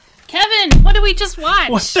did we just watch?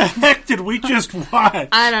 What the heck did we just watch?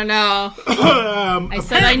 I don't know. I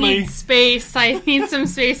said I need space. I need some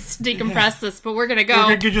space to decompress this, but we're gonna go.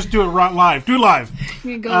 We're gonna just do it live. Do live.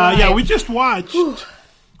 Go live. Yeah, we just watched.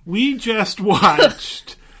 We just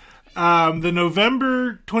watched the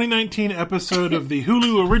November 2019 episode of the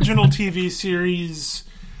Hulu original TV series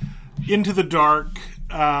Into the Dark,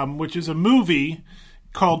 which is a movie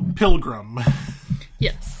called Pilgrim.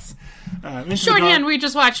 Yes. Shorthand, we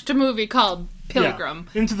just watched a movie called Pilgrim.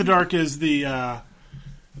 Yeah. Into the Dark is the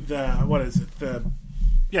what is it?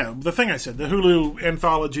 The thing I said, the Hulu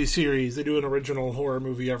anthology series. They do an original horror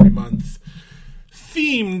movie every month,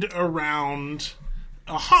 themed around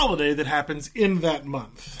a holiday that happens in that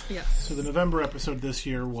month. Yes. So the November episode this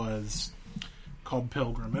year was called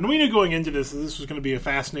Pilgrim. And we knew going into this that this was going to be a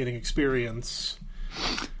fascinating experience.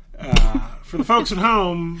 For the folks at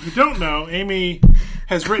home who don't know, Amy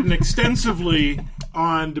has written extensively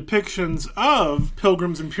on depictions of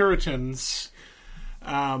pilgrims and Puritans,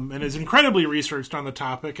 and is incredibly researched on the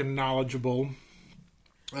topic and knowledgeable.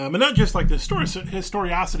 And not just like the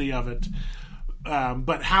historicity of it,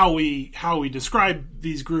 but how we describe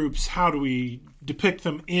these groups, how do we depict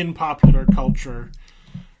them in popular culture.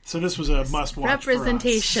 So this was a must-watch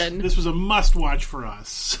representation. For us. This was a must-watch for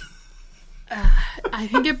us. I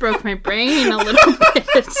think it broke my brain a little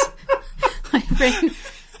bit. My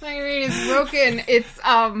brain is broken. It's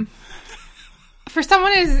for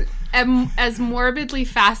someone as morbidly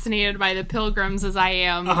fascinated by the Pilgrims as I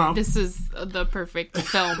am. This is the perfect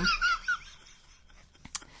film.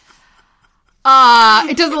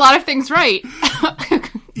 It does a lot of things right.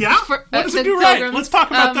 Yeah? What does it do right? Let's talk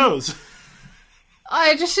about those.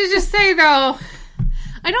 I just should just say, though,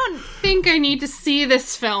 I don't think I need to see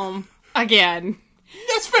this film again.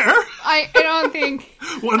 That's fair. I don't think...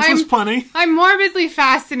 Once was plenty. I'm morbidly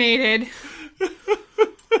fascinated.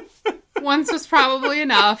 Once was probably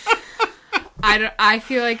enough. I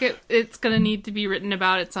feel like it's going to need to be written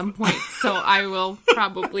about at some point, so I will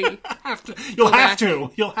probably have to. You'll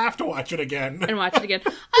have to watch it again. And watch it again.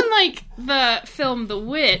 Unlike the film The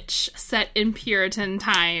Witch, set in Puritan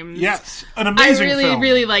times. Yes, an amazing film. I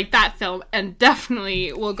really like that film, and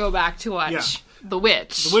definitely will go back to watch The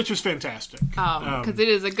Witch. The Witch is fantastic. Because it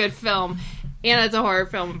is a good film. And it's a horror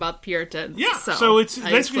film about Puritans. Yeah, so it's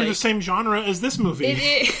basically the same genre as this movie.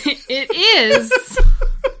 It is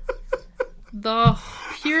the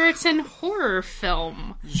Puritan horror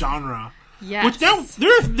film genre. Yes. Which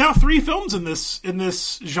there are now 3 films in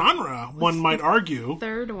this genre. One might argue.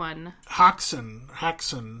 Third one.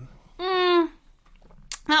 Haxan.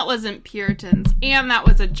 That wasn't Puritans, and that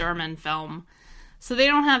was a German film, so they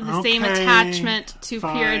don't have the same attachment to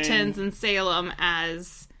Puritans in Salem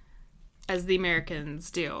as the Americans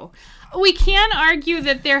do. We can argue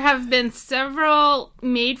that there have been several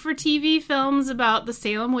made-for-TV films about the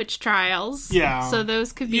Salem witch trials. Yeah. So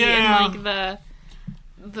those could be in, like,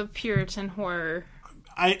 the Puritan horror.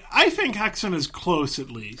 I think Haxan is close, at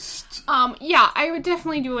least. Yeah, I would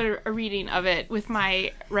definitely do a reading of it with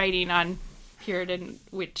my writing on Puritan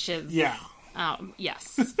witches. Yeah.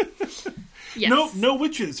 Yes. Yes. No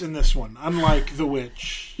witches in this one, unlike The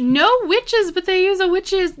Witch. No witches, but they use a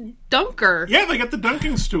witch's dunker. Yeah, they got the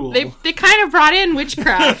dunking stool. They kind of brought in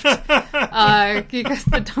witchcraft. Because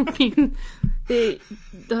the dunking...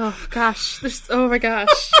 oh my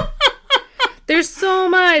gosh. There's so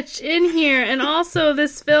much in here, and also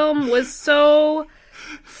this film was so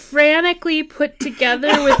frantically put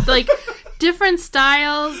together with, like, different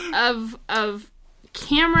styles of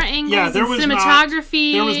camera angles and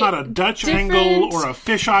cinematography. There was not a Dutch angle or a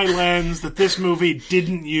fisheye lens that this movie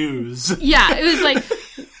didn't use. Yeah, it was like,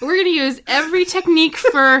 we're going to use every technique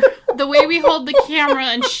for the way we hold the camera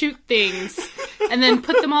and shoot things, and then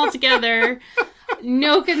put them all together.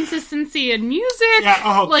 No consistency in music. Yeah,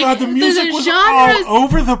 God, the music was all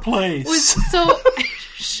over the place. Was so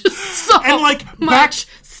and like much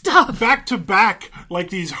stuff. Back to back, like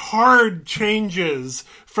these hard changes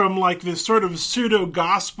from like this sort of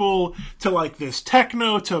pseudo-gospel to like this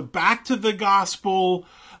techno to back to the gospel,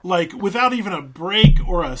 like without even a break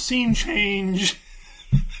or a scene change.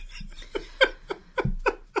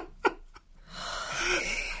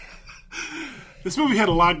 This movie had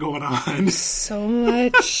a lot going on. So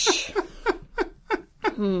much.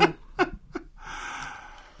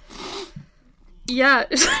 Yeah,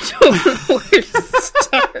 I don't know where to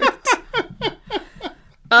start.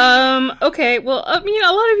 Okay, well, I mean,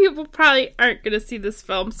 a lot of people probably aren't going to see this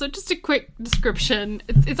film, so just a quick description.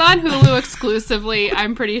 It's on Hulu exclusively,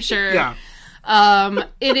 I'm pretty sure. Yeah.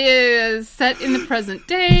 It is set in the present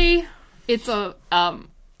day. It's a,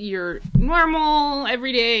 your normal,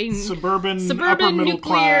 everyday, suburban upper middle nuclear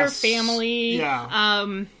class family.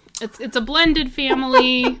 Yeah. It's a blended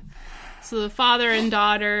family. So the father and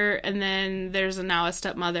daughter, and then there's now a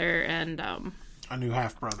stepmother and a new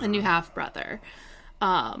half brother.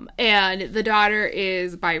 And the daughter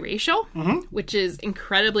is biracial, which is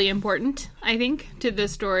incredibly important, I think, to the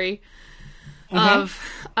story of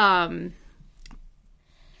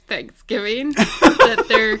Thanksgiving that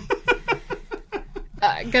they're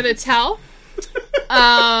gonna tell.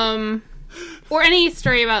 Or any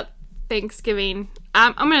story about Thanksgiving.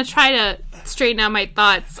 I'm gonna try to straighten out my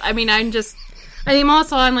thoughts. I mean, I'm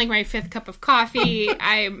also on like my 5th cup of coffee.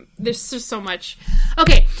 There's just so much.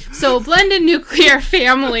 Okay, so blended nuclear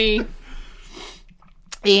family,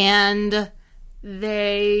 and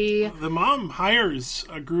the mom hires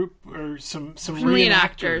a group or some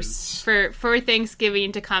reenactors for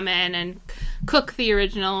Thanksgiving to come in and cook the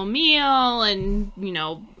original meal and, you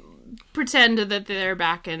know, pretend that they're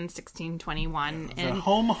back in 1621. The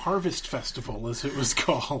Home Harvest Festival, as it was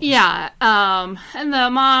called. Yeah, and the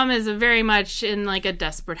mom is very much in like a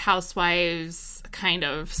Desperate Housewives kind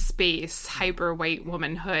of space, hyper white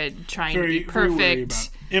womanhood, trying to be perfect. Very about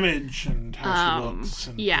image and how she looks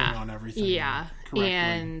and putting on everything. Yeah, correctly.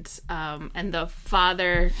 And the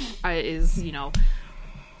father is, you know,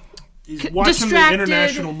 he's watching the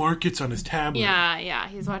international markets on his tablet. Yeah,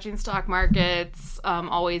 he's watching stock markets,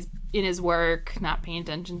 always in his work, not paying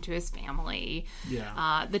attention to his family.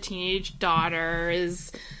 Yeah. The teenage daughter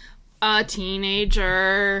is a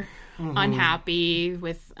teenager, unhappy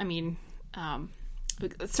with, I mean,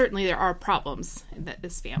 certainly there are problems in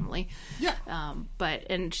this family. Yeah.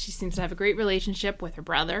 And she seems to have a great relationship with her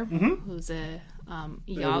brother, who's a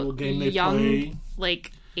young,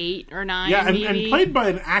 like 8 or 9. Yeah, and maybe. played by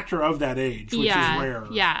an actor of that age, which is rare.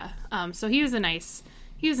 Yeah. So he was a nice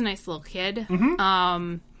little kid.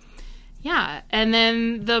 Yeah, and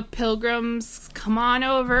then the Pilgrims come on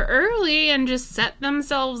over early and just set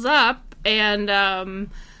themselves up, and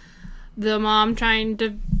the mom, trying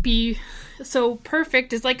to be so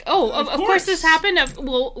perfect, is like, of course this happened.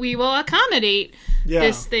 We will accommodate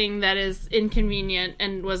this thing that is inconvenient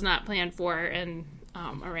and was not planned for and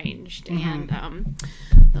arranged. And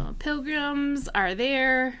the Pilgrims are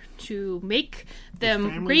there to make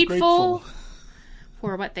them grateful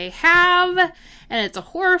for what they have, and it's a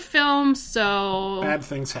horror film, so bad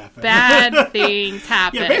things happen.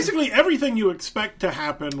 Yeah, basically everything you expect to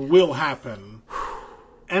happen will happen,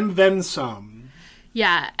 and then some.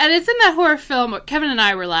 Yeah, and it's in that horror film. Kevin and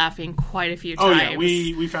I were laughing quite a few times. Oh yeah,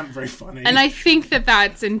 we found it very funny, and I think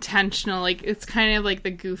that's intentional. Like, it's kind of like the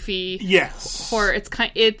goofy horror. It's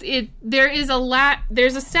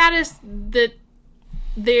there's a status that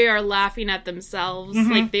they are laughing at themselves,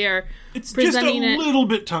 like they are presenting it. It's just a little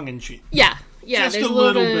bit tongue-in-cheek. Yeah, there's a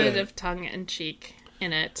little bit of tongue-in-cheek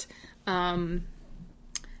in it. Horror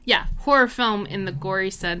film in the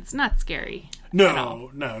gory sense, not scary.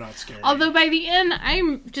 No, not scary. Although by the end,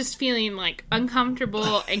 I'm just feeling like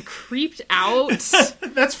uncomfortable and creeped out.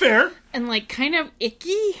 That's fair. And like kind of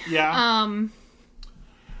icky. Yeah.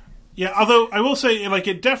 Yeah, although I will say, like,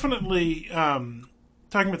 it definitely...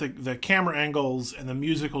 talking about the camera angles and the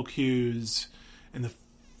musical cues and the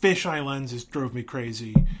fisheye lenses drove me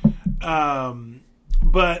crazy.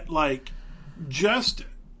 But, like, just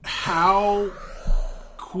how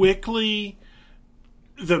quickly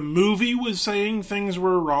the movie was saying things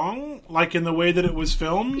were wrong, like in the way that it was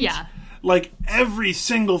filmed. Yeah. Like, every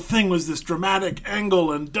single thing was this dramatic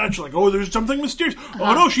angle and Dutch, like, oh, there's something mysterious.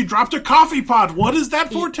 Oh, no, she dropped a coffee pot. What does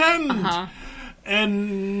that portend?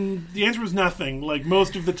 And the answer was nothing. Like,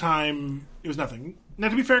 most of the time, it was nothing. Now,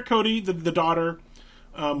 to be fair, Cody, the daughter,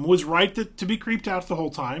 was right to be creeped out the whole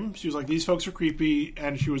time. She was like, these folks are creepy,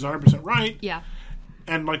 and she was 100% right. Yeah.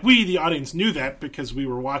 And, like, we, the audience, knew that because we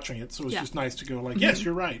were watching it, so it was just nice to go, like, yes,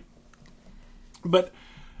 you're right. But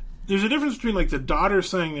there's a difference between, like, the daughter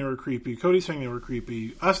saying they were creepy, Cody saying they were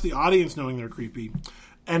creepy, us, the audience, knowing they're creepy,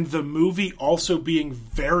 and the movie also being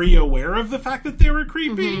very aware of the fact that they were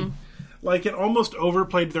creepy. Like, it almost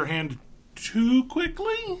overplayed their hand too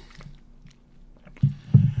quickly.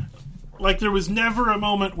 Like, there was never a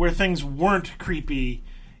moment where things weren't creepy,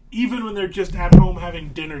 even when they're just at home having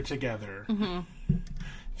dinner together.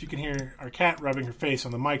 If you can hear our cat rubbing her face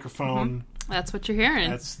on the microphone... That's what you're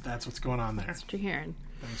hearing. That's what's going on there. That's what you're hearing.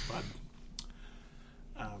 Thanks, bud.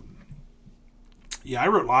 I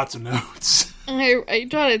wrote lots of notes. I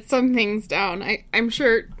jotted some things down. I'm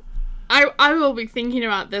sure... I will be thinking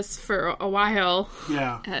about this for a while.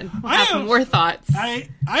 Yeah. And we'll have some more thoughts. I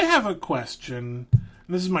have a question.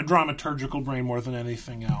 This is my dramaturgical brain more than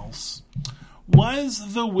anything else.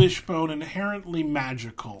 Was the wishbone inherently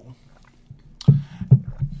magical?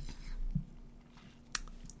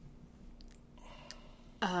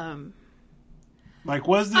 Like,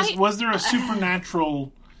 was there a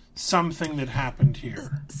supernatural something that happened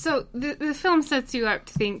here? So the film sets you up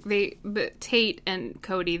to think that Tate and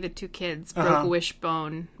Cody, the two kids, broke a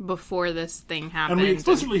wishbone before this thing happened. And we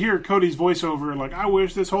explicitly hear Cody's voiceover, like, I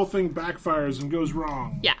wish this whole thing backfires and goes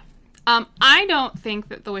wrong. Yeah. I don't think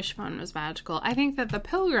that the wishbone was magical. I think that the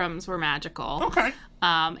pilgrims were magical. Okay.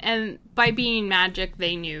 And by being magic,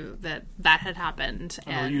 they knew that had happened.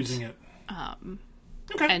 And were using it.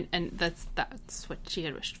 Okay. And that's what she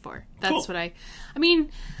had wished for. That's cool. I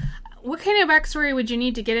mean, what kind of backstory would you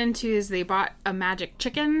need to get into is they bought a magic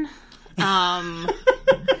chicken that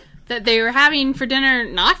they were having for dinner,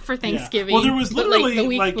 not for Thanksgiving. Well, there was literally, the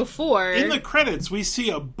week before. In the credits, we see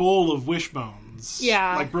a bowl of wishbones.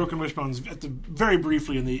 Yeah. Like broken wishbones very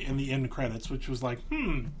briefly in the end credits, which was like,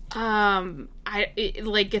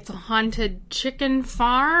 it's a haunted chicken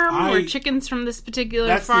farm where chickens from this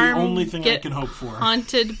particular farm. That's the only thing I can hope for.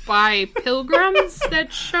 Haunted by pilgrims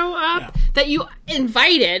that show up that you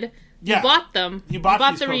invited. Yeah. You bought them. You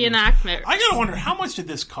bought the reenactment. I gotta wonder, how much did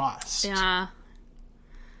this cost? Yeah.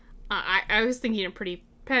 I was thinking a pretty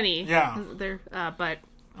penny. Yeah. But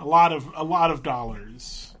a lot of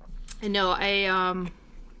dollars. No, I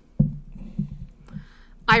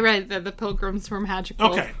read that the pilgrims were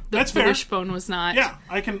magical. Okay, that's fair. The wishbone was not. Yeah,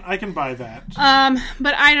 I can buy that.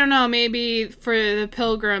 But I don't know. Maybe for the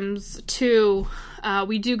pilgrims too,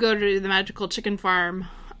 we do go to the magical chicken farm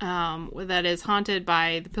that is haunted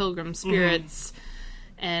by the pilgrim spirits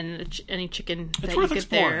and any chicken that you get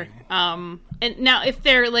there. And now, if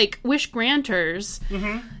they're like wish granters,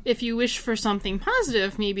 if you wish for something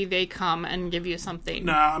positive, maybe they come and give you something.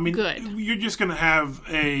 No, I mean, good. You're just going to have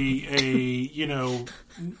a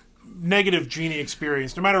negative genie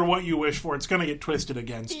experience. No matter what you wish for, it's going to get twisted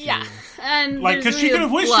against you. Yeah, and like because she could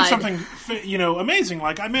have wished for something, amazing.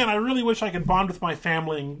 Like, I really wish I could bond with my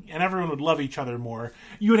family and everyone would love each other more.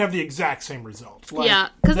 You would have the exact same result. Like, yeah,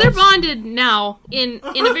 because they're bonded now in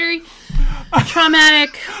a very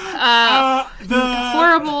traumatic,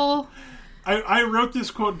 horrible. I wrote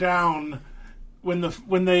this quote down when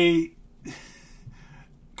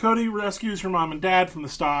Cody rescues her mom and dad from the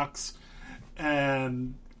stocks,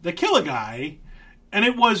 and they kill a guy, and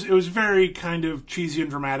it was very kind of cheesy and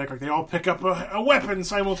dramatic. Like, they all pick up a weapon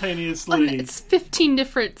simultaneously. And it's 15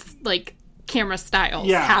 different camera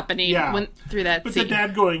styles happening through that scene. But the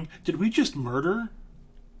dad going, "Did we just murder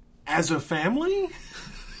as a family?"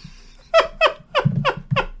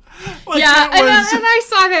 And I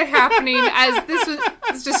saw that happening as this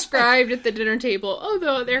was described at the dinner table.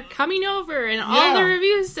 Oh, they're coming over, and all the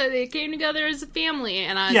reviews said they came together as a family,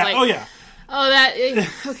 and I was like, "Oh yeah." Oh,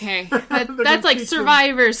 okay. That's like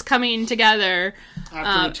survivors coming together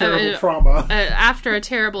after a terrible trauma. After a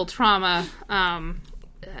terrible trauma,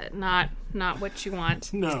 not what you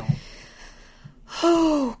want. No.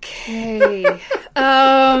 Okay.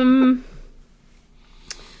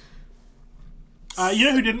 You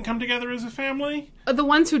know who didn't come together as a family? The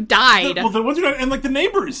ones who died. The ones who died, and like the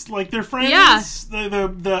neighbors, like their friends. Yeah.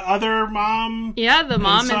 The other mom. Yeah, the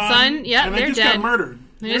mom and son. Yeah, and they're just dead. Got murdered.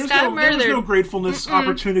 They just got murdered. There was no gratefulness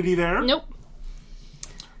opportunity there. Nope.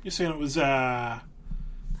 You're saying it was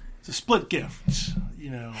it's a split gift.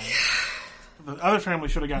 The other family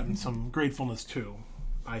should have gotten some gratefulness too,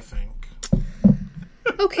 I think.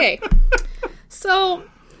 Okay. So,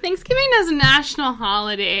 Thanksgiving as a national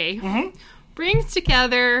holiday brings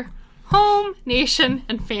together home, nation,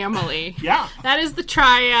 and family. Yeah. That is the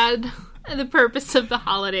triad and the purpose of the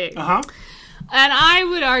holiday. And I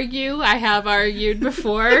would argue, I have argued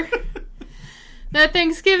before, that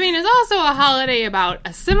Thanksgiving is also a holiday about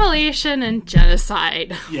assimilation and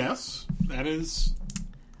genocide. Yes, that is,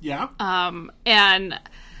 yeah. And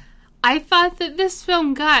I thought that this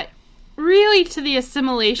film got really to the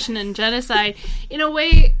assimilation and genocide in a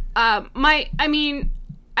way. I've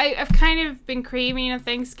kind of been craving a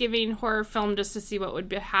Thanksgiving horror film just to see what would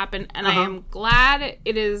happen, and I am glad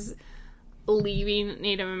it is leaving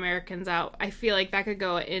Native Americans out. I feel like that could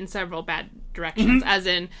go in several bad directions, as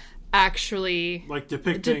in actually like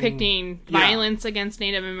depicting violence against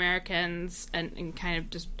Native Americans and kind of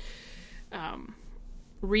just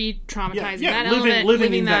re-traumatizing that element,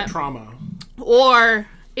 living that trauma. Or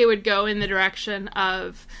it would go in the direction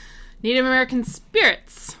of Native American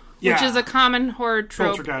spirits, which is a common horror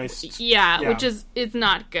trope. Poltergeist. Yeah, which is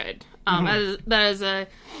not good. That is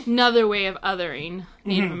another way of othering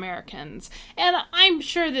Native Americans. And I'm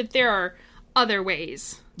sure that there are other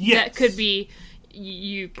ways that could be,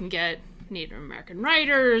 you can get Native American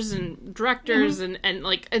writers and directors and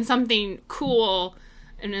something cool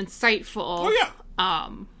and insightful. Oh yeah.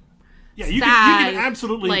 Yeah, you sad, can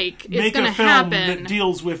absolutely like, make a film happen. that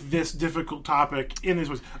deals with this difficult topic in these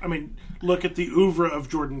ways. I mean, look at the oeuvre of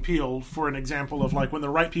Jordan Peele for an example of, like, when the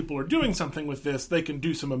right people are doing something with this, they can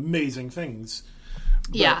do some amazing things.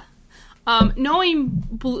 But, yeah. Knowing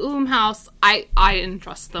Blumhouse, I didn't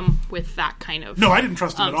trust them with that kind of... No, I didn't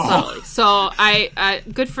trust them at all. So I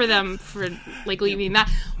good for them for, like, leaving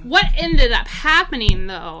that. What ended up happening,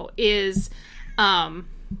 though, is...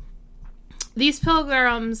 these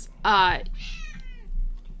pilgrims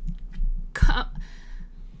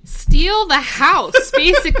steal the house.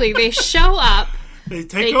 Basically, they show up. They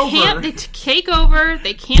take over. They take over.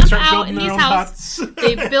 They camp out in these houses. Huts.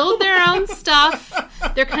 They build their own stuff.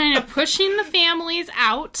 They're kind of pushing the families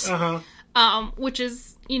out, which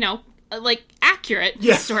is, like, accurate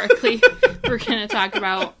historically. We're going to talk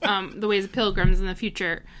about the ways of pilgrims in the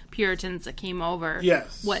future Puritans that came over.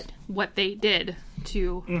 Yes. What they did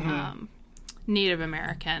to Native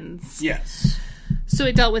Americans. Yes. So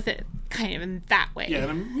it dealt with it kind of in that way. Yeah, in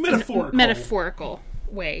a metaphorical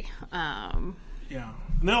way. Yeah.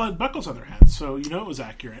 And they all had buckles on their hats, so it was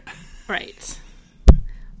accurate. Right.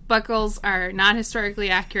 Buckles are not historically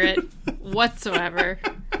accurate whatsoever.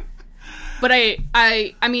 But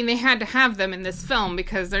I mean, they had to have them in this film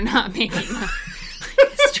because they're not making a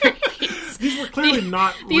history piece. These were clearly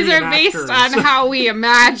not These are based on how we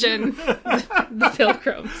imagine the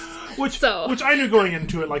pilgrims. Which I knew going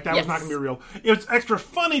into it, like, that was not going to be real. It was extra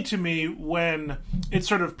funny to me when it's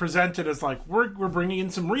sort of presented as, like, we're bringing in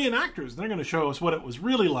some reenactors. They're going to show us what it was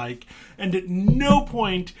really like. And at no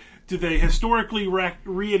point do they historically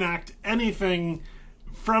reenact anything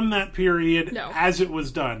from that period as it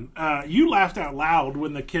was done. You laughed out loud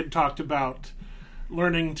when the kid talked about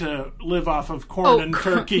learning to live off of corn and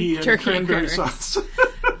turkey and cranberry sauce.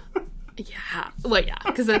 Yeah. Well, yeah,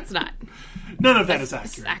 because that's not... None of that is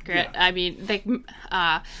accurate. Yeah. I mean,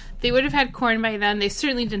 they would have had corn by then. They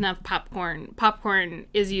certainly didn't have popcorn. Popcorn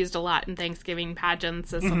is used a lot in Thanksgiving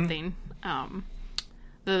pageants as something that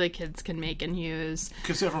the kids can make and use.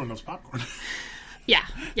 Because everyone knows popcorn. Yeah.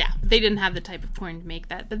 They didn't have the type of corn to make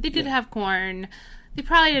that, but they did have corn. They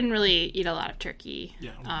probably didn't really eat a lot of turkey.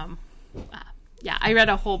 Yeah. I read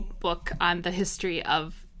a whole book on the history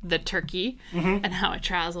of the turkey and how it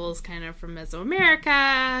travels kind of from Mesoamerica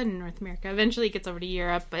and North America. Eventually it gets over to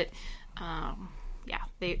Europe, but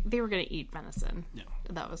they were going to eat venison. Yeah.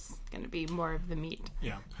 That was going to be more of the meat.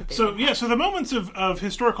 Yeah. So the moments of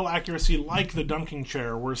historical accuracy like the dunking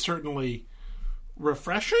chair were certainly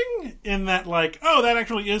refreshing in that, like, oh, that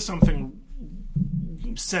actually is something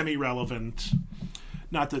semi-relevant.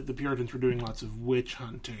 Not that the Puritans were doing lots of witch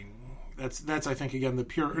hunting. That's I think, again, the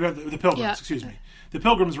Pilgrims, excuse me. The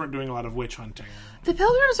Pilgrims weren't doing a lot of witch hunting. The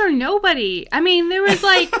Pilgrims are nobody. I mean, there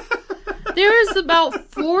was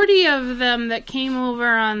about 40 of them that came over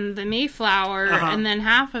on the Mayflower, and then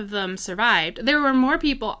half of them survived. There were more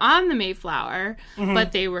people on the Mayflower,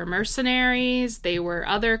 but they were mercenaries. They were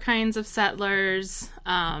other kinds of settlers,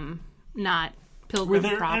 not Pilgrim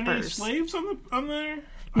propers. Were there any slaves on there?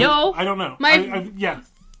 No. I don't know.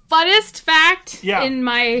 Funnest fact in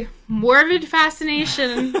my morbid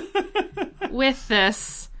fascination with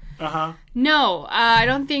this. No, I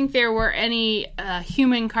don't think there were any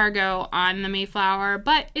human cargo on the Mayflower,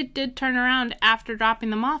 but it did turn around after dropping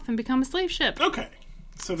them off and become a slave ship. Okay.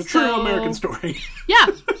 So the true American story. Yeah.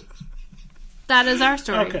 That is our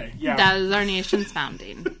story. Okay, yeah. That is our nation's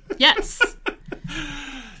founding. Yes.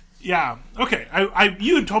 Yeah. Okay.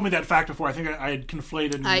 You had told me that fact before. I think I had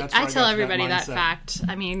conflated. And that's I tell everybody that fact.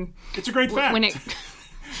 I mean, it's a great fact. When it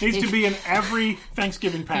needs to be in every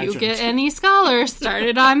Thanksgiving pageant. You get any scholars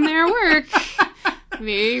started on their work,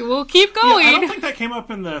 we will keep going. Yeah, I don't think that came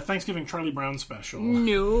up in the Thanksgiving Charlie Brown special.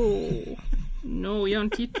 No, we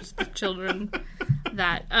don't teach the children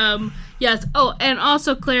that. Yes. Oh, and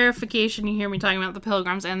also clarification. You hear me talking about the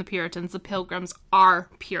Pilgrims and the Puritans. The Pilgrims are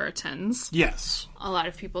Puritans. Yes. A lot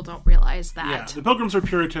of people don't realize that. Yeah, the Pilgrims are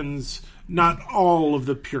Puritans. Not all of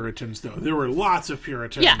the Puritans, though. There were lots of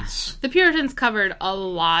Puritans. Yeah. The Puritans covered a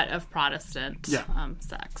lot of Protestant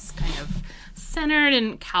sects, kind of centered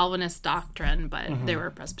in Calvinist doctrine, but there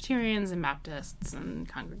were Presbyterians and Baptists and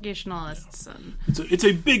Congregationalists. And it's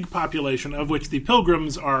a big population, of which the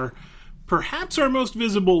Pilgrims are perhaps our most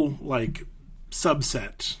visible, like,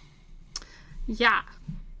 subset. Yeah.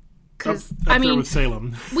 Because I mean, there with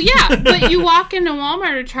Salem. Well, yeah, but you walk into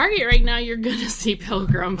Walmart or Target right now, you're going to see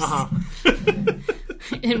Pilgrims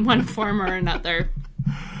in one form or another.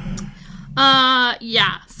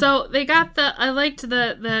 Yeah. So they got I liked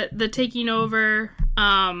the taking over.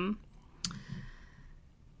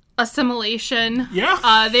 assimilation.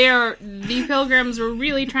 Yeah. The Pilgrims were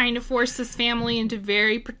really trying to force this family into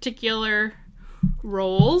very particular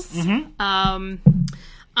roles.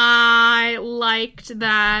 I liked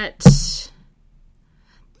that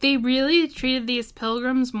they really treated these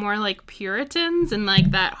Pilgrims more like Puritans and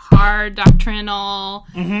like that hard doctrinal,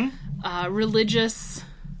 religious,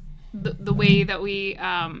 the way that we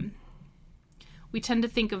tend to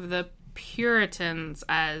think of the Puritans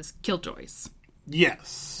as killjoys.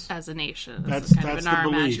 Yes. As a nation. That's kind of in our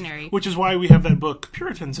belief. imaginary. Which is why we have that book,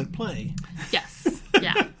 Puritans at Play. Yes.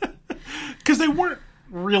 Yeah. Because they weren't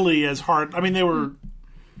really as hard. I mean, they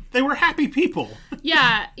were happy people.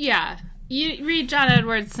 Yeah. You read John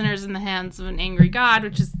Edwards' Sinners in the Hands of an Angry God,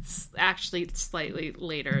 which is actually slightly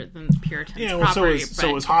later than the Puritans. Yeah, well, so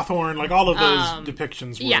was Hawthorne. Like, all of those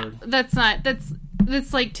depictions were... Yeah,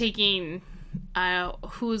 that's like taking...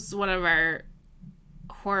 who's one of our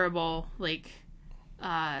horrible, like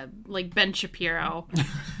Ben Shapiro.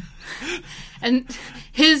 And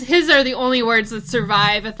his are the only words that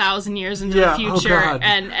survive 1,000 years into the future. Oh God.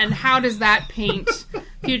 And how does that paint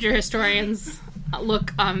future historians'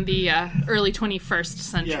 look on the early 21st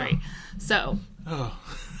century? Yeah. So,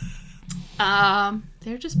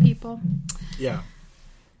 they're just people. Yeah.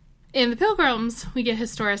 In the Pilgrims, we get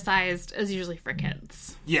historicized as usually for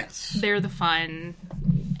kids. Yes. They're the fun.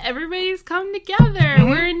 Everybody's come together.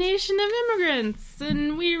 We're a nation of immigrants,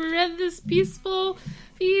 and we read this peaceful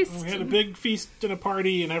feast. We had a big feast and a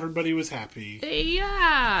party, and everybody was happy.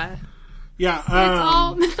 Yeah. Yeah. It's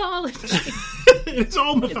all mythology. It's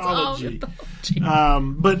all mythology.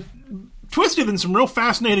 But twisted in some real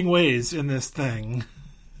fascinating ways in this thing.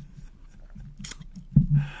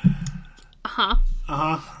 I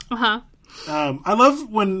love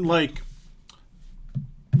when, like,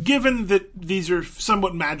 given that these are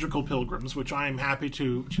somewhat magical pilgrims, which I am happy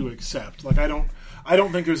to accept. Like, I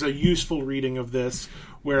don't think there's a useful reading of this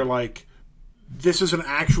where, like, this is an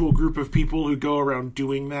actual group of people who go around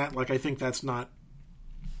doing that. Like, I think that's not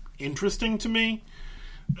interesting to me.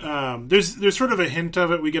 There's sort of a hint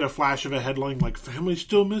of it. We get a flash of a headline like "Family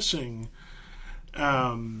Still Missing"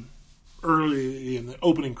 early in the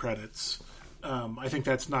opening credits. I think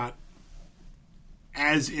that's not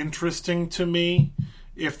as interesting to me.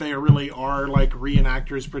 If they really are like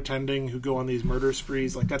reenactors pretending who go on these murder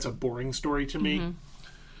sprees, like that's a boring story to me.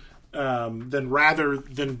 Then rather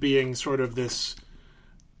than being sort of this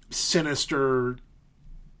sinister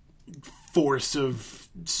force of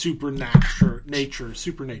supernature.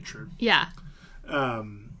 Yeah. I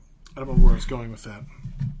don't know where I was going with that.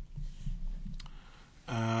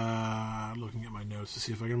 Looking at my notes to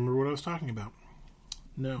see if I can remember what I was talking about.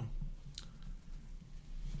 No.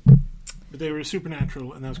 But they were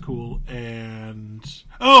supernatural, and that was cool. And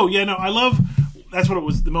I love. That's what it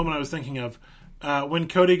was. The moment I was thinking of when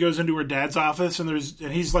Cody goes into her dad's office, and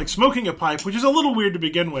he's like smoking a pipe, which is a little weird to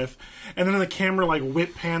begin with. And then the camera like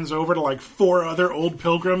whip pans over to like 4 other old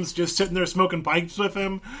pilgrims just sitting there smoking pipes with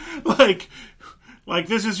him, like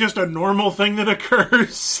this is just a normal thing that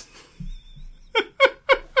occurs.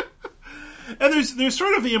 And there's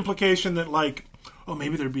sort of the implication that like, oh,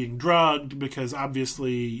 maybe they're being drugged because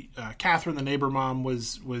obviously Catherine, the neighbor mom,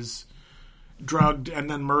 was drugged and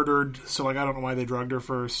then murdered. So like, I don't know why they drugged her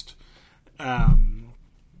first. But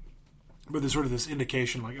there's sort of this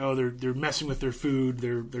indication like, oh, they're messing with their food.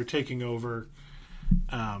 They're taking over.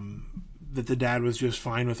 That the dad was just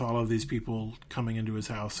fine with all of these people coming into his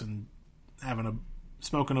house and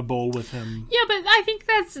smoking a bowl with him. Yeah, but I think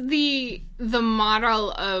that's the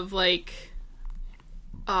model of like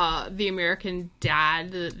the American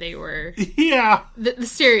dad that they were. Yeah. The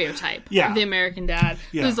stereotype of the American dad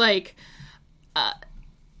who's like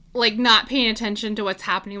not paying attention to what's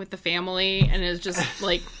happening with the family and is just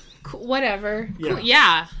like whatever. Yeah. Cool.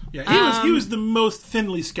 Yeah. Yeah. He was the most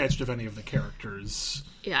thinly sketched of any of the characters.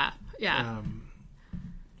 Yeah. Yeah.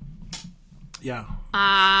 Yeah.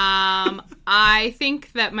 I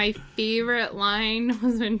think that my favorite line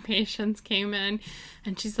was when Patience came in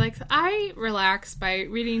and she's like, I relax by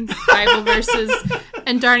reading Bible verses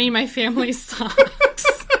and darning my family's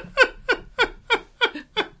socks.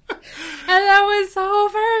 And that was so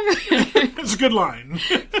perfect. That's a good line.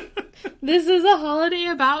 This is a holiday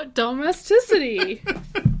about domesticity.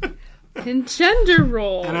 And gender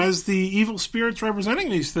roles. And as the evil spirits representing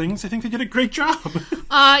these things, I think they did a great job.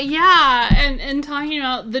 Yeah, and talking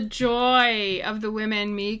about the joy of the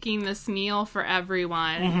women making this meal for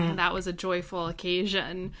everyone. Mm-hmm. That was a joyful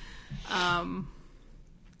occasion.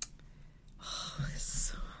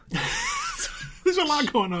 There's a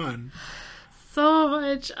lot going on. so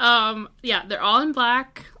much. Yeah, they're all in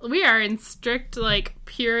black. We are in strict, like,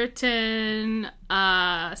 Puritan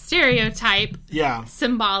stereotype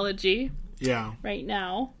symbology right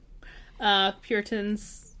now.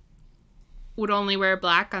 Puritans would only wear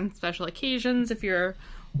black on special occasions if you're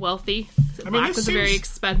wealthy. Black was a very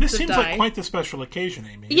expensive This seems dye. like quite the special occasion,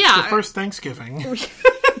 Amy. Yeah. It's the first Thanksgiving.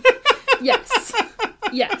 Yes.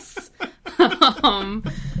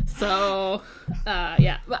 So,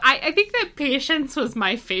 yeah. I think that Patience was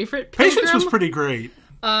my favorite pilgrim. Patience was pretty great.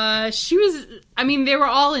 She was... I mean, they were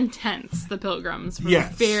all intense, the pilgrims. Were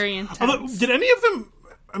very intense. Although, did any of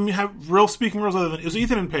them, have real speaking roles other than... It was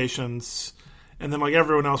Ethan and Patience, and then, like,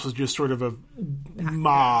 everyone else was just sort of a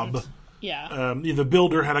mob. Yeah. The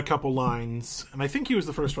builder had a couple lines, and I think he was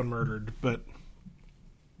the first one murdered, but...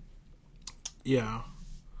 Yeah.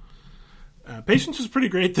 Patience was pretty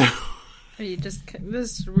great, though.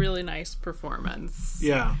 This really nice performance.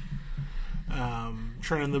 Yeah.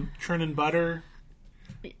 Churning butter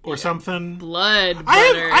or something. Blood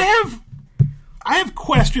butter. I have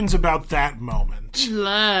questions about that moment.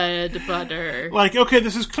 Blood butter. Like, okay,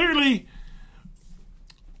 this is clearly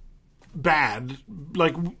bad.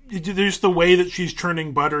 Like, there's the way that she's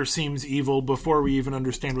churning butter seems evil before we even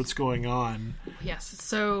understand what's going on. Yes, it's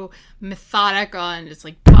so methodical and just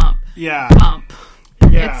like pump. Yeah. Pump.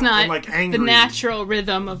 Yeah, it's not like angry. The natural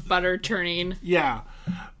rhythm of butter churning. Yeah.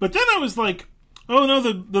 But then I was like, oh no,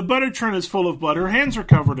 the butter churn is full of blood. Her hands are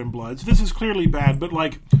covered in blood. So this is clearly bad. But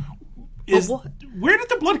like, where did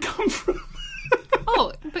the blood come from?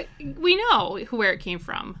 Oh, but we know where it came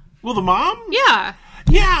from. Well, the mom? Yeah.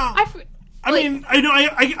 Yeah. I mean, I know.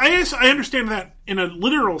 I understand that in a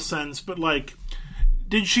literal sense, but like,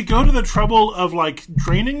 did she go to the trouble of like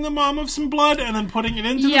draining the mom of some blood and then putting it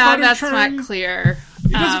into the butter that's churn? not clear.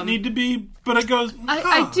 It doesn't need to be, but it goes.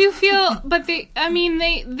 I do feel, but they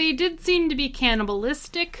did seem to be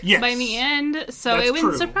cannibalistic by the end, so it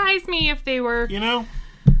wouldn't surprise me if they were,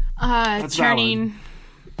 turning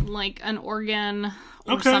like an organ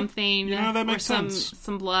or something. Yeah, that makes sense.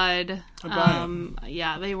 Some blood.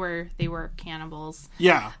 Yeah, they were cannibals.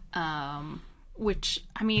 Yeah. Which,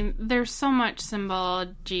 I mean, there's so much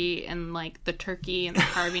symbology in, like, the turkey and the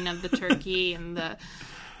carving of the turkey and the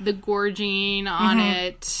gorging on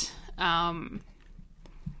it.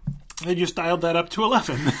 They just dialed that up to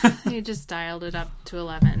 11. They just dialed it up to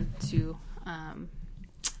 11 to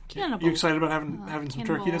cannibal. You excited about having some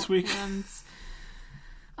turkey this week?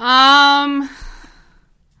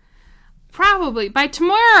 Probably. By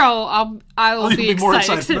tomorrow, I will be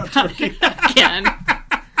excited about it again.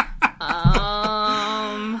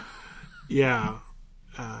 Yeah.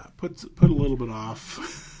 Put a little bit off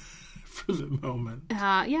for the moment.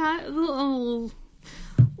 Yeah, a little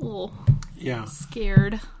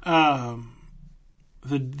scared.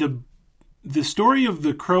 The story of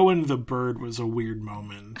the crow and the bird was a weird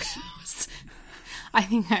moment. I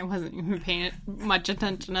think I wasn't even paying much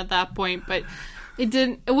attention at that point, but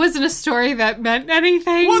it wasn't a story that meant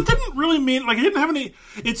anything. Well, it didn't really mean, like, it didn't have any,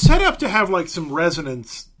 it's set up to have, like, some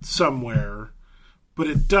resonance somewhere, but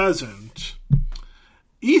it doesn't.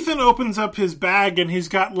 Ethan opens up his bag and he's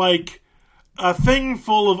got, like, a thing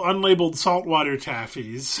full of unlabeled saltwater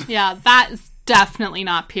taffies. Yeah, that is definitely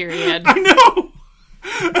not period. I know!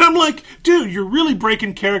 And I'm like, dude, you're really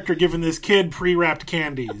breaking character giving this kid pre-wrapped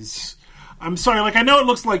candies. I'm sorry, like, I know it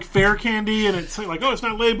looks like fair candy, and it's like, oh, it's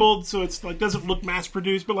not labeled, so it's like doesn't look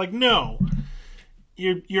mass-produced, but like, no.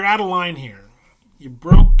 You're out of line here. You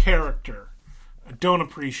broke character. I don't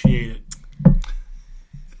appreciate it.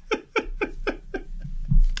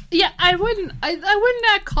 Yeah, I would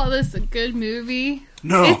not call this a good movie.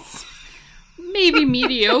 No. It's maybe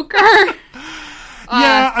mediocre.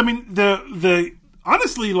 Yeah, I mean, the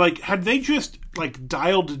honestly, like, had they just, like,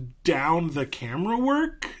 dialed down the camera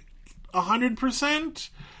work 100%,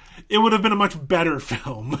 it would have been a much better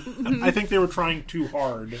film. Mm-hmm. I think they were trying too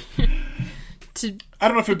hard. I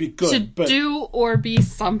don't know if it would be good, but do or be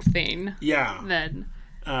something. Yeah. Then.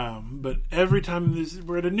 But every time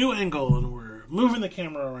we're at a new angle and we're moving the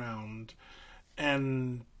camera around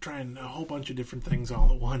and trying a whole bunch of different things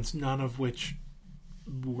all at once, none of which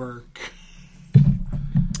work.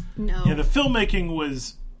 No. Yeah, the filmmaking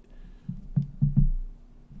was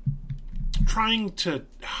trying to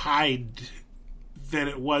hide that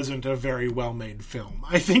it wasn't a very well-made film,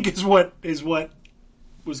 I think is what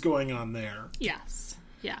was going on there. Yes.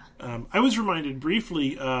 Yeah. I was reminded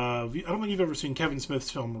briefly of, I don't think you've ever seen Kevin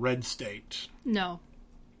Smith's film Red State. No.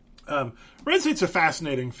 Red State's a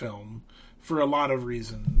fascinating film for a lot of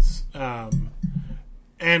reasons. And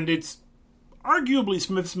it's arguably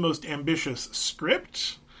Smith's most ambitious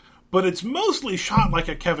script, but it's mostly shot like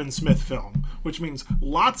a Kevin Smith film, which means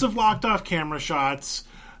lots of locked-off camera shots.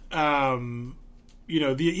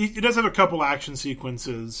 It does have a couple action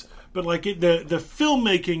sequences, but like the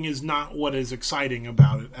filmmaking is not what is exciting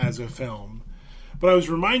about it as a film. But I was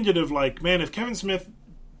reminded of like, man, if Kevin Smith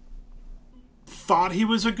thought he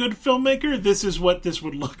was a good filmmaker, this is what this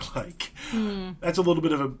would look like. That's a little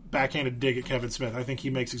bit of a backhanded dig at Kevin Smith. I think he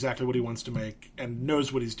makes exactly what he wants to make and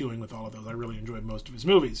knows what he's doing with all of those. I really enjoyed most of his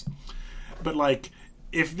movies. But like,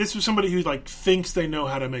 if this was somebody who like thinks they know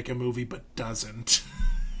how to make a movie but doesn't.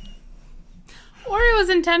 Or it was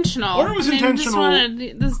intentional. Just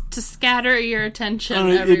wanted to scatter your attention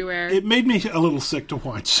everywhere. It made me a little sick to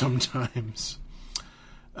watch sometimes.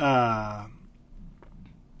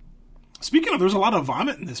 Speaking of, there's a lot of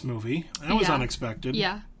vomit in this movie. That was unexpected.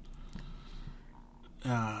 Yeah.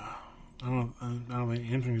 I don't have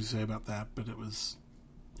anything to say about that, but it was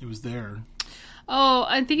there. Oh,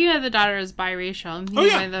 I'm thinking of the daughter is biracial.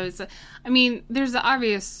 There's the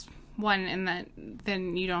obvious one in that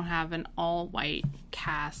then you don't have an all-white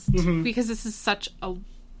cast because this is such a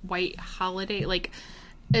white holiday. Like,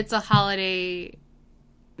 it's a holiday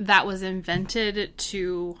that was invented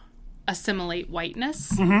to assimilate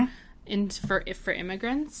whiteness for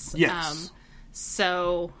immigrants. Yes.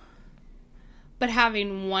 But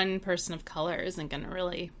having one person of color isn't going to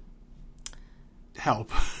really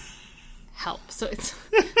help. So it's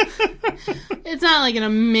it's not like an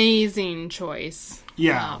amazing choice.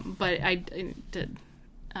 Yeah. But I did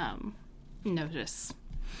notice.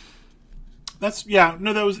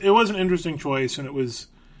 It was an interesting choice, and it was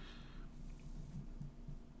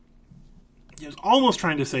almost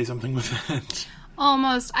trying to say something with it.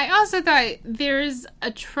 Almost. I also thought there's a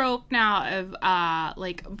trope now of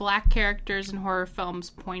like black characters in horror films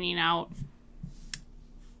pointing out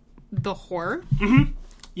the horror. Mm-hmm.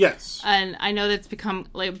 Yes. And I know that's become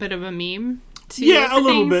like a bit of a meme too. Yeah, a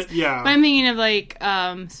little bit, yeah. But I'm thinking of like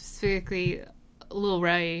specifically Lil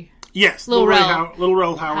Ray. Yes, Lil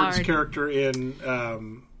Rel Howard's character in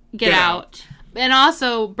Get Out. And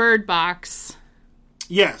also Bird Box.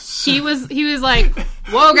 Yes. He was like,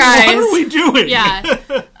 "Whoa, guys. What are we doing?" Yeah.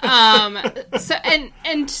 So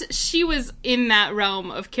and she was in that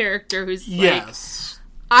realm of character who's like,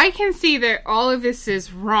 I can see that all of this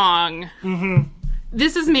is wrong. Mm-hmm.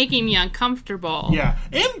 This is making me uncomfortable. Yeah.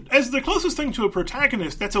 And as the closest thing to a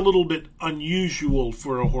protagonist, that's a little bit unusual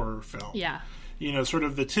for a horror film. Yeah. Sort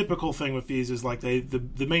of the typical thing with these is like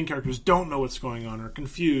the main characters don't know what's going on, or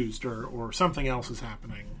confused, or something else is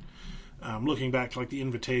happening. Looking back to like The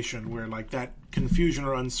Invitation, where like that confusion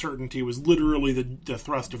or uncertainty was literally the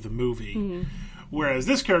thrust of the movie. Mm-hmm. Whereas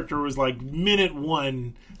this character was like, minute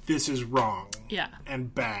one, this is wrong. Yeah.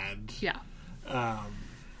 And bad. Yeah. I'm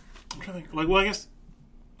trying to think. Like, well, I guess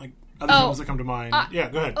like other films that come to mind. Yeah,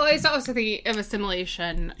 go ahead. Oh, I was also thinking of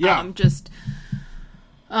Assimilation. Yeah.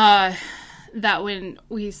 That when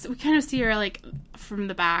we kind of see her like from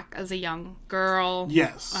the back as a young girl.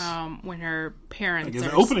 Yes. When her parents like,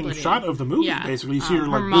 are the opening splitting. Shot of the movie, basically. You see her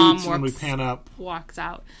like mom boots, and then we pan up. Walks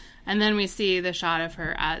out. And then we see the shot of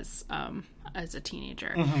her as a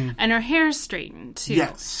teenager. Mm-hmm. And her hair's straightened, too.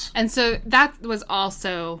 Yes. And so that was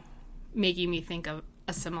also making me think of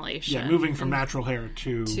Assimilation. Yeah, moving from natural hair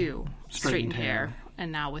to straightened hair.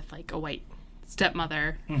 And now with like a white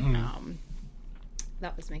stepmother. Mm-hmm.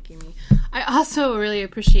 That was making me. I also really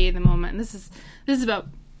appreciate the moment. And this is about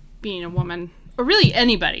being a woman, or really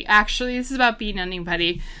anybody. Actually, this is about being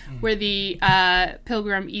anybody. Where the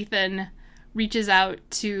pilgrim Ethan reaches out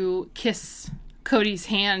to kiss Cody's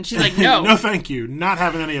hand. She's like, "No, no, thank you, not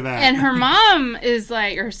having any of that." And her mom is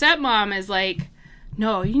like, her stepmom is like,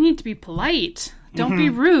 "No, you need to be polite. Don't be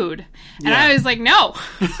rude." And I was like, "No,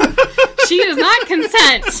 she does not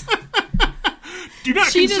consent."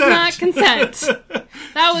 She does not consent.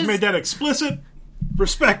 She's made that explicit.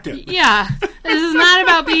 Respect it. Yeah. This is not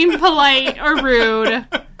about being polite or rude.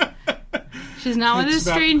 She's not with a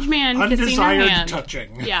strange man kissing her hand. Undesired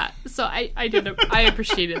touching. Yeah. So I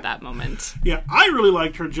appreciated that moment. Yeah. I really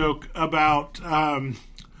liked her joke about, I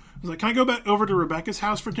was like, can I go back over to Rebecca's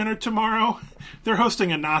house for dinner tomorrow? They're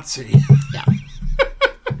hosting a Nazi. Yeah.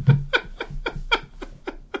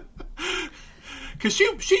 Because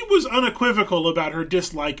she was unequivocal about her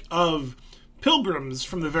dislike of pilgrims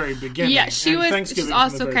from the very beginning. Yeah, she's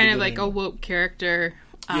also kind of like a woke character.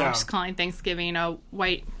 She's calling Thanksgiving a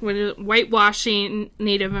whitewashing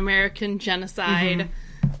Native American genocide.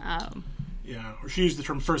 Mm-hmm. Or she used the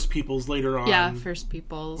term First Peoples later on. Yeah, First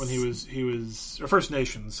Peoples. When he was or First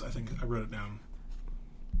Nations, I think I wrote it down.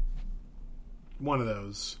 One of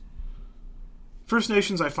those. First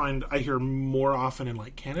Nations, I hear more often in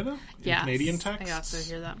like Canada, in Canadian texts. I also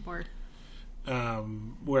hear that more.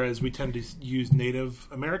 whereas we tend to use Native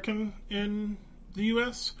American in the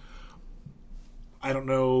U.S. I don't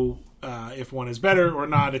know if one is better or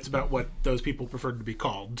not. It's about what those people prefer to be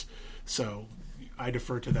called. So I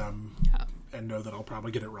defer to them and know that I'll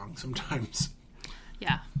probably get it wrong sometimes.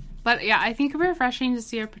 Yeah. But yeah, I think it's refreshing to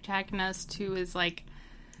see our protagonist who is like,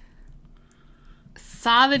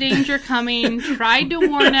 saw the danger coming, tried to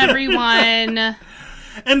warn everyone.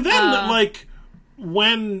 And then,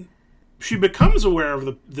 when she becomes aware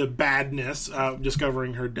of the badness,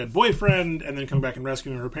 discovering her dead boyfriend and then coming back and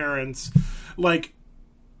rescuing her parents,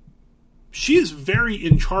 she is very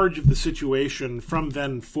in charge of the situation from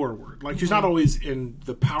then forward. She's not always in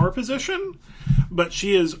the power position, but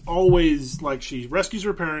she is always, she rescues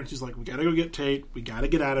her parents. She's like, we gotta go get Tate. We gotta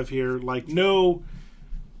get out of here. No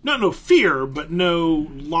fear, but no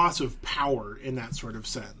loss of power in that sort of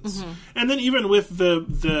sense. Mm-hmm. And then even with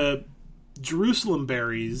the Jerusalem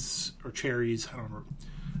berries, or cherries, I don't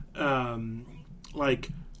remember,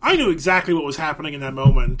 I knew exactly what was happening in that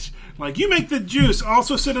moment. You make the juice,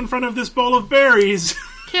 also sit in front of this bowl of berries.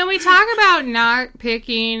 Can we talk about not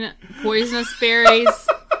picking poisonous berries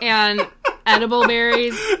and edible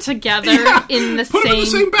berries together in the put same them in the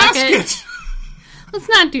same basket? Let's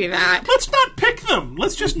not do that. Let's not pick them.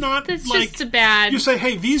 Let's just not, That's just a bad... You say,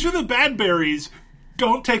 hey, these are the bad berries.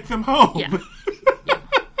 Don't take them home. Yeah.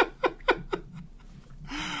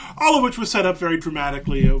 All of which was set up very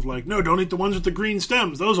dramatically of no, don't eat the ones with the green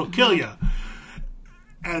stems. Those will kill you.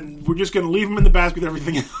 And we're just going to leave them in the basket with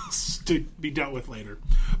everything else to be dealt with later.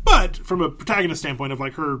 But from a protagonist standpoint of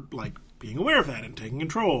her being aware of that and taking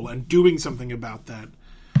control and doing something about that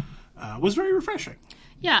was very refreshing.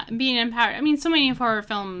 Yeah, being empowered. I mean, so many horror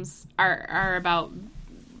films are about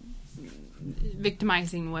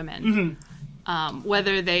victimizing women,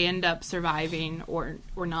 whether they end up surviving or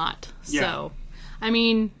not. Yeah. So, I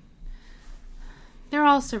mean, they're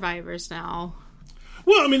all survivors now.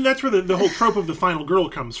 Well, I mean, that's where the whole trope of the final girl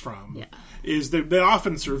comes from. Yeah. Is that they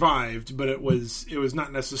often survived, but it was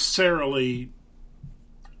not necessarily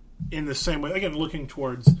in the same way. Again, looking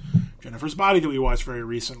towards Jennifer's Body that we watched very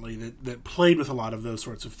recently that played with a lot of those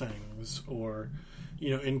sorts of things, or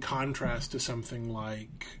in contrast to something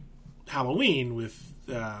like Halloween with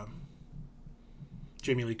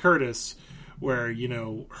Jamie Lee Curtis, where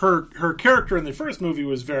her character in the first movie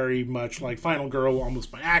was very much like final girl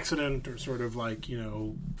almost by accident, or sort of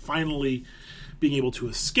finally being able to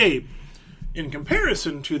escape, in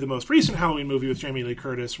comparison to the most recent Halloween movie with Jamie Lee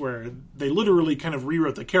Curtis, where they literally kind of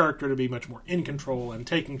rewrote the character to be much more in control and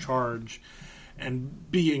taking charge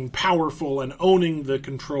and being powerful and owning the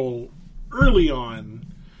control early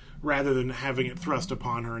on, rather than having it thrust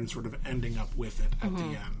upon her and sort of ending up with it at the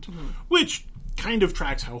end. Mm-hmm. Which kind of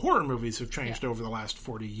tracks how horror movies have changed over the last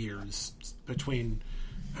 40 years between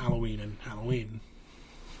Halloween and Halloween.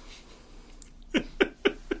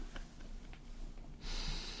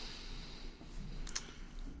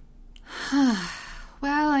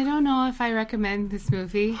 Well, I don't know if I recommend this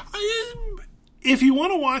movie. If you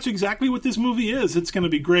want to watch exactly what this movie is, it's going to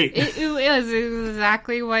be great. It is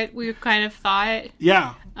exactly what we kind of thought.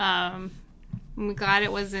 Yeah. I'm glad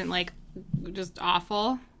it wasn't just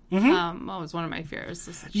awful. Mm-hmm. That was one of my fears.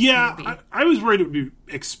 I was worried it would be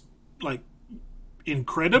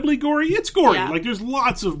incredibly gory. It's gory. Yeah. There's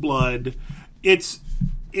lots of blood. It's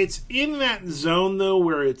in that zone though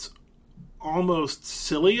where it's almost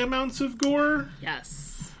silly amounts of gore.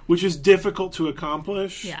 Yes. Which is difficult to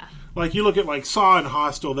accomplish. Yeah. You look at Saw and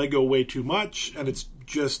Hostel, they go way too much and it's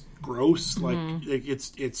just gross.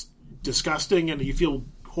 It's disgusting and you feel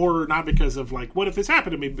horror not because of what if this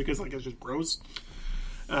happened to me, because it's just gross.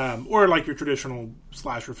 Or your traditional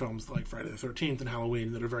slasher films like Friday the 13th and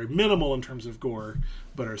Halloween that are very minimal in terms of gore,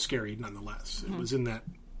 but are scary nonetheless. Mm-hmm. It was in that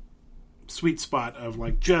sweet spot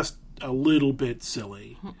of just a little bit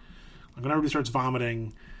silly. Mm-hmm. When everybody starts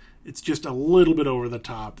vomiting, it's just a little bit over the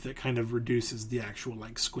top that kind of reduces the actual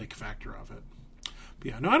squick factor of it. But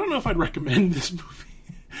yeah, no, I don't know if I'd recommend this movie.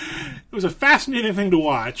 It was a fascinating thing to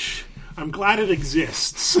watch. I'm glad it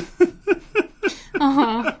exists.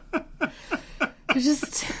 Uh-huh. There's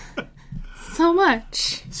just so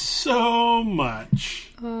much. So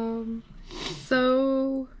much.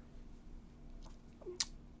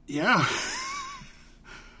 Yeah.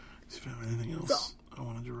 Is there anything else I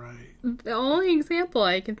wanted to write? The only example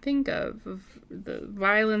I can think of the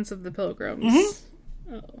violence of the Pilgrims.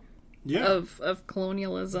 Mm-hmm. Yeah. Of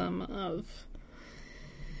colonialism,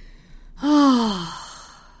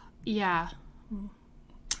 yeah.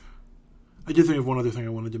 I did think of one other thing I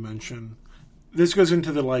wanted to mention. This goes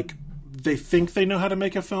into the they think they know how to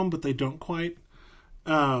make a film, but they don't quite.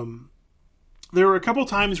 there were a couple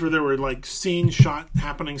times where there were like scenes shot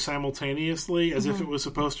happening simultaneously, as if it was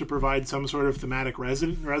supposed to provide some sort of thematic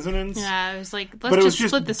resonance. Yeah, it was like, let's just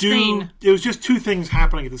split the screen. It was just two things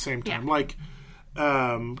happening at the same time. Yeah. Like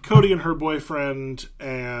Cody and her boyfriend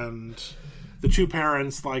and the two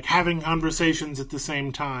parents like having conversations at the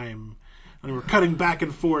same time. And we're cutting back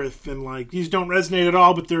and forth, and like these don't resonate at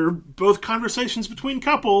all, but they're both conversations between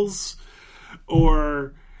couples.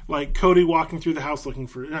 Or like Cody walking through the house looking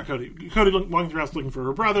for Cody walking through the house looking for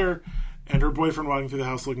her brother, and her boyfriend walking through the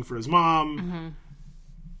house looking for his mom. Mm-hmm.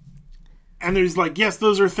 And there's like, yes,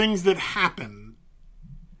 those are things that happen,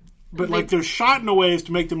 but like they're shot in a way as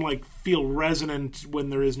to make them like feel resonant when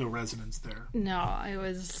there is no resonance there. No, it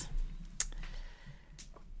was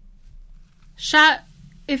shot.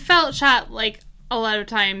 It felt shot like a lot of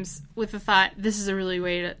times with the thought, this is a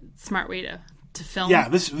really smart way to film. Yeah,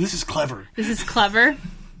 this is clever. This is clever.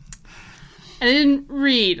 And it didn't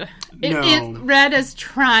read. It read as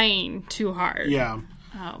trying too hard. Yeah.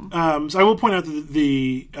 So I will point out that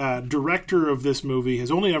the director of this movie has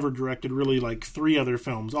only ever directed really like 3 other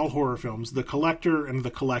films, all horror films: The Collector and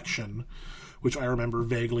The Collection, which I remember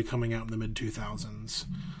vaguely coming out in the mid-2000s.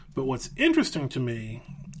 But what's interesting to me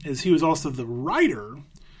is he was also the writer,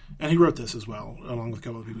 and he wrote this as well, along with a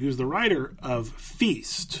couple of people. He was the writer of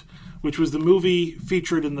Feast, which was the movie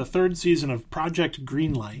featured in the 3rd season of Project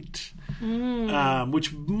Greenlight,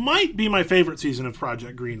 which might be my favorite season of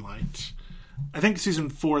Project Greenlight. I think season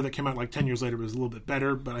 4 that came out like 10 years later was a little bit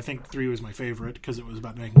better, but I think 3 was my favorite because it was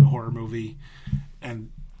about making a horror movie, and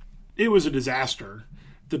it was a disaster.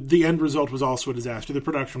 The end result was also a disaster. The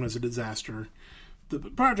production was a disaster. The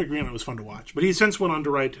Project Greenlight was fun to watch, but he since went on to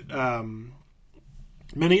write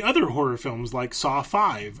many other horror films like Saw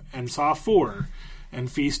 5 and Saw 4 and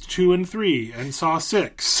Feast 2 and 3 and Saw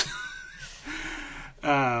 6.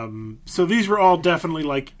 So these were all definitely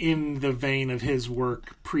like in the vein of his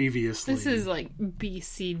work previously. This is like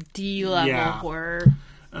BCD level horror.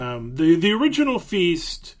 The original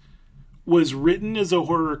Feast was written as a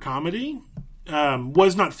horror comedy,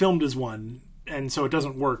 was not filmed as one, and so it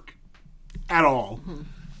doesn't work at all.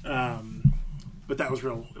 Mm-hmm. But that was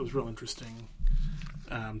it was real interesting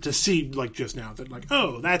to see, like, just now that, like,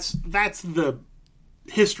 oh, that's the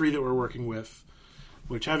history that we're working with.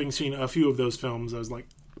 Which, having seen a few of those films, I was like,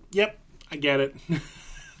 yep, I get it.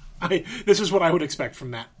 This is what I would expect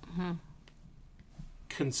from that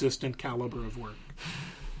consistent caliber of work.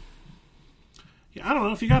 Yeah, I don't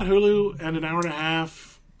know, if you got Hulu and an hour and a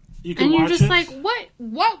half, you can watch it. And you're just like,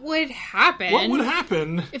 what would happen? What would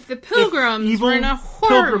happen if the Pilgrims were in a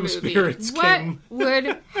horror movie? Spirits what came?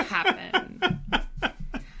 Would happen?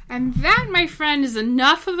 And that, my friend, is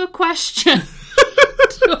enough of a question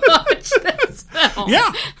to watch this film.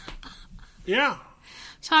 Yeah.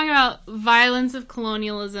 Talking about violence of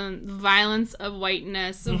colonialism, violence of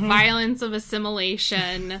whiteness, violence of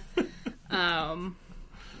assimilation. Yeah.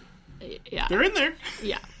 They're in there.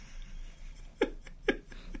 Yeah.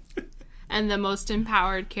 And the most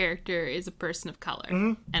empowered character is a person of color.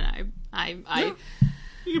 Mm-hmm. And I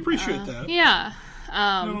you appreciate that. Yeah.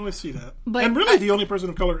 I don't always see that. And really the only person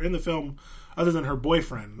of color in the film, other than her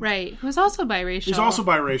boyfriend. Right. Who's also biracial. He's also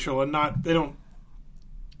biracial, and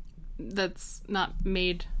that's not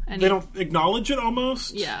made they don't acknowledge it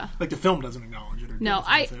almost. Yeah. Like the film doesn't acknowledge it. Or no,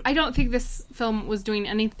 I don't think this film was doing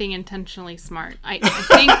anything intentionally smart. I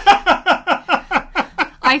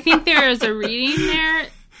think there is a reading there.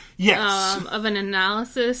 Yes. Of an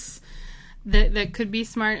analysis that could be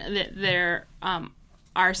smart. That there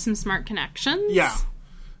are some smart connections. Yeah.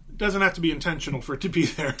 It doesn't have to be intentional for it to be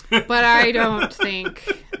there. But I don't think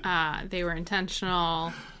they were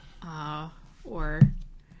intentional or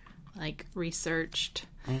like researched.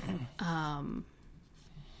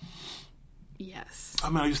 Yes. I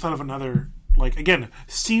mean, I just thought of another, like, again,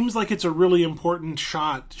 seems like it's a really important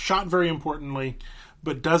shot very importantly,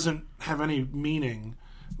 but doesn't have any meaning,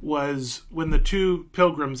 was when the two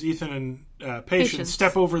pilgrims, Ethan and Patience,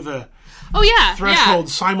 step over the threshold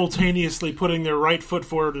simultaneously, putting their right foot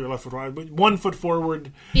forward or their left foot forward, but one foot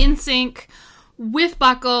forward. In sync. With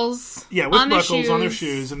buckles. Yeah, with buckles on their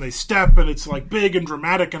shoes, and they step, and it's like big and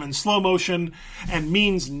dramatic and in slow motion, and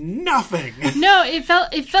means nothing. No, it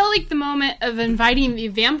felt like the moment of inviting the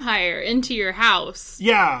vampire into your house.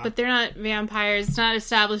 Yeah, but they're not vampires. It's not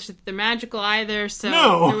established that they're magical either. So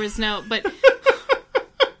there was no. But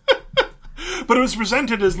but it was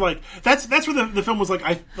presented as like that's where the film was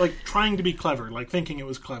like trying to be clever, like thinking it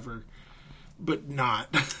was clever, but not.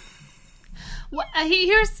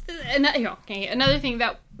 Here's another thing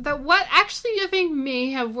that what actually I think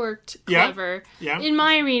may have worked clever in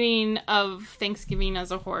my reading of Thanksgiving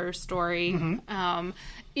as a horror story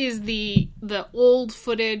is the old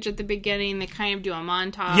footage at the beginning. They kind of do a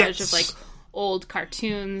montage of like old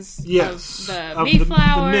cartoons of the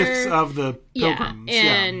Mayflower, the myths of the Pilgrims,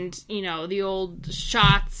 and you know, the old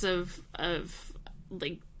shots of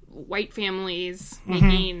like white families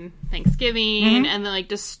making Thanksgiving, and then like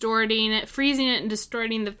distorting it, freezing it, and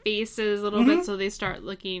distorting the faces a little bit so they start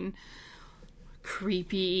looking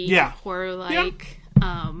creepy, horror-like.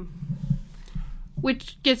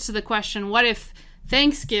 Which gets to the question: what if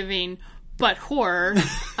Thanksgiving but horror?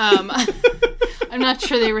 I'm not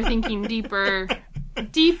sure they were thinking deeper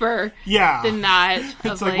than that.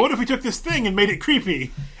 It's like, what if we took this thing and made it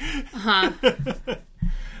creepy?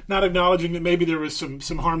 Not acknowledging that maybe there was some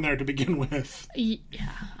harm there to begin with.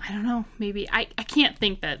 Yeah, I don't know. Maybe. I can't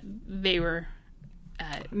think that they were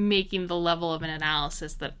making the level of an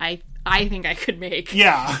analysis that I think I could make.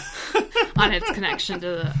 Yeah. On its connection to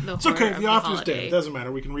the it's horror okay. of The the author's holiday. dead. It doesn't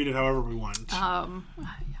matter. We can read it however we want.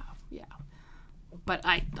 Yeah. But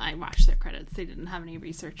I watched their credits. They didn't have any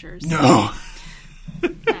researchers. No.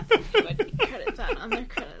 Not that anybody credit that on their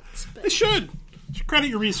credits. But. They should. You should credit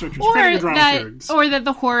your researchers. Credit your dramaturgs. Or that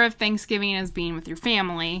the horror of Thanksgiving is being with your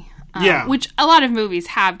family. Which a lot of movies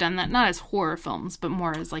have done that, not as horror films, but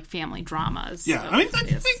more as like family dramas. Yeah, I mean, I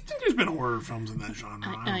think there's been horror films in that genre.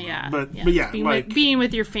 But being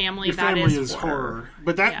with your family, your family is horror.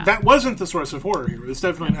 But that wasn't the source of horror here. It's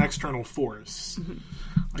definitely an external force.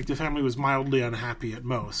 Like the family was mildly unhappy at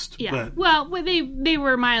most. Yeah. Well, they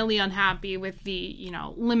were mildly unhappy with the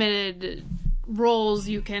limited roles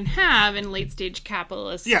you can have in late stage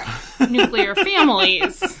capitalist nuclear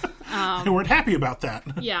families. They weren't happy about that.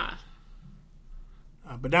 Yeah.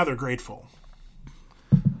 But now they're grateful,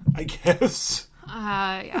 I guess.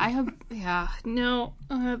 I hope. Yeah. No.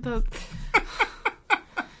 I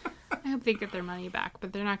hope they get their money back,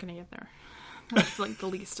 but they're not going to get their. That's like the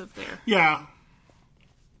least of their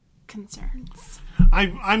concerns.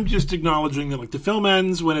 I'm just acknowledging that like the film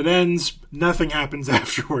ends. When it ends, nothing happens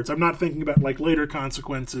afterwards. I'm not thinking about like later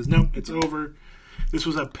consequences. No, it's over. This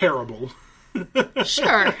was a parable.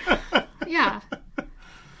 Sure. Yeah.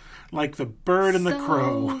 Like the bird and the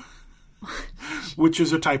crow, which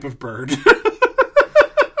is a type of bird.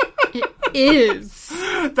 It is.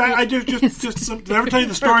 Did I ever tell you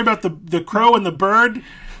the story about the crow and the bird?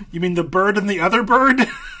 You mean the bird and the other bird?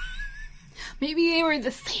 Maybe they were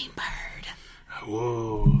the same bird.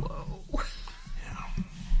 Whoa. Yeah.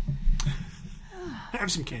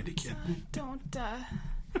 Have some candy, kid. Don't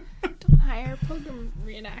hire program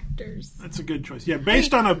reenactors. That's a good choice. Yeah,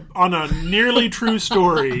 based on a nearly true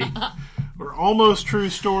story or almost true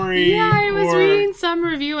story. Yeah, I was reading some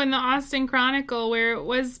review in the Austin Chronicle where it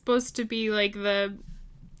was supposed to be like the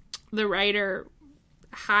writer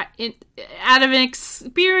out of an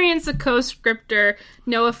experience a co-scripter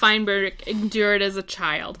Noah Feinberg endured as a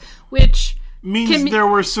child, which means there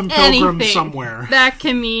were some pilgrims somewhere. That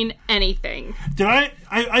can mean anything. Did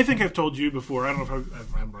I think I've told you before, I don't know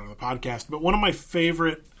if I've run on the podcast, but one of my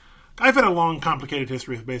favorite, I've had a long, complicated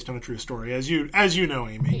history based on a true story, as you know,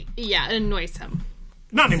 Amy. Yeah, it annoys him.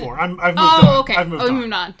 Not anymore. I've moved on. Okay. I've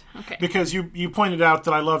moved on. Okay. Because you pointed out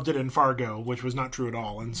that I loved it in Fargo, which was not true at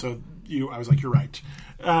all, and so I was like, you're right.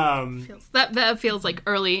 That feels like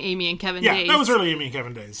early Amy and Kevin days. Yeah, that was early Amy and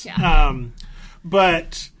Kevin days. Yeah.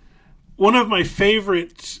 But one of my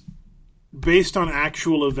favorite, based on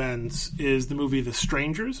actual events, is the movie The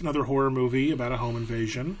Strangers, another horror movie about a home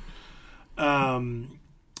invasion. And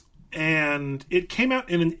it came out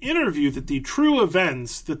in an interview that the true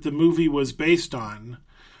events that the movie was based on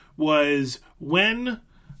was when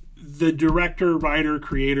the director, writer,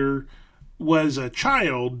 creator was a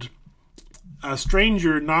child, a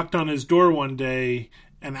stranger knocked on his door one day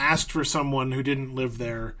and asked for someone who didn't live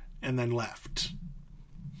there and then left.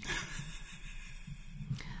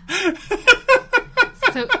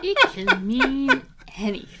 So it can mean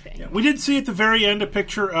anything. Yeah, we did see at the very end a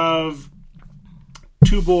picture of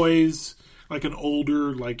two boys, like an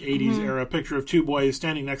older, like 80s era picture of two boys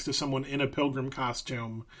standing next to someone in a pilgrim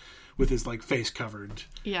costume with his like face covered.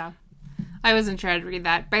 Yeah. I wasn't trying to read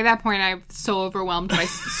that. By that point, I'm so overwhelmed by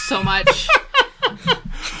so much.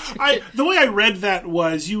 The way I read that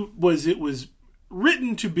was it was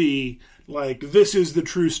written to be like, this is the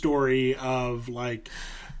true story of like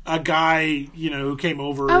a guy, who came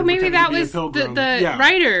over. Oh, maybe that was the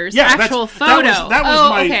writer's actual photo. That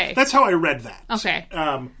was okay. That's how I read that. Okay.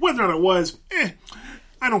 Whether or not it was,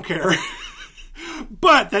 I don't care.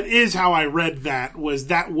 But that is how I read that. Was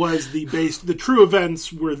the true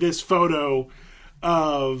events were this photo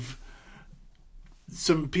of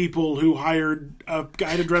some people who hired a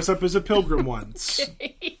guy to dress up as a pilgrim once.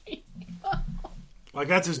 Okay. Like,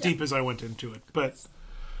 that's as deep as I went into it. But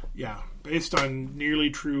Yeah, based on nearly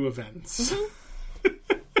true events. Mm-hmm.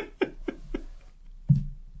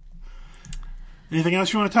 Anything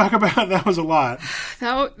else you want to talk about? That was a lot.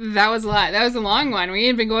 That was a lot. That was a long one. We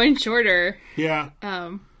had been going shorter. Yeah.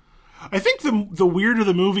 I think the weirder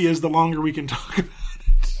the movie is, the longer we can talk about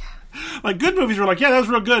it. Yeah. Like, good movies are like, yeah, that was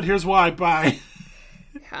real good. Here's why. Bye.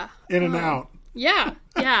 Yeah. In and out. Yeah.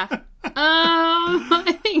 Yeah.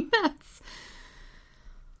 I think that's...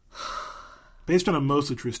 Based on a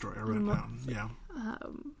mostly true story. I wrote it down. Yeah.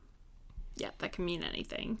 Yeah, that can mean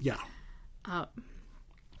anything. Yeah.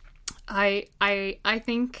 I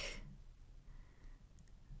think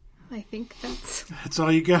That's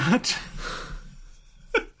all you got?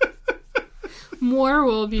 more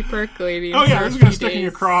will be percolating. Oh yeah, this is gonna stick in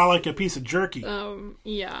your craw like a piece of jerky.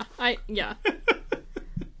 Yeah. I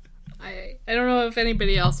don't know if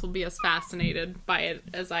anybody else will be as fascinated by it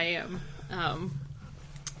as I am.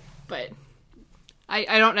 But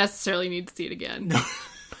I don't necessarily need to see it again. No.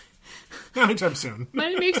 Not anytime soon.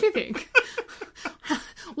 But it makes me think.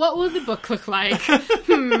 What will the book look like?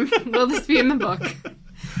 Will this be in the book?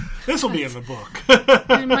 This will be in the book.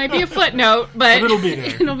 It might be a footnote, but it'll be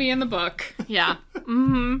there. It'll be in the book. Yeah.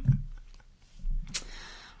 Mm-hmm.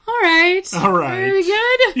 All right. All right. Are we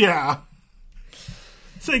good? Yeah.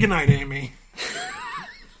 Say goodnight, Amy.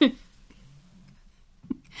 Good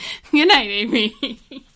night, Amy.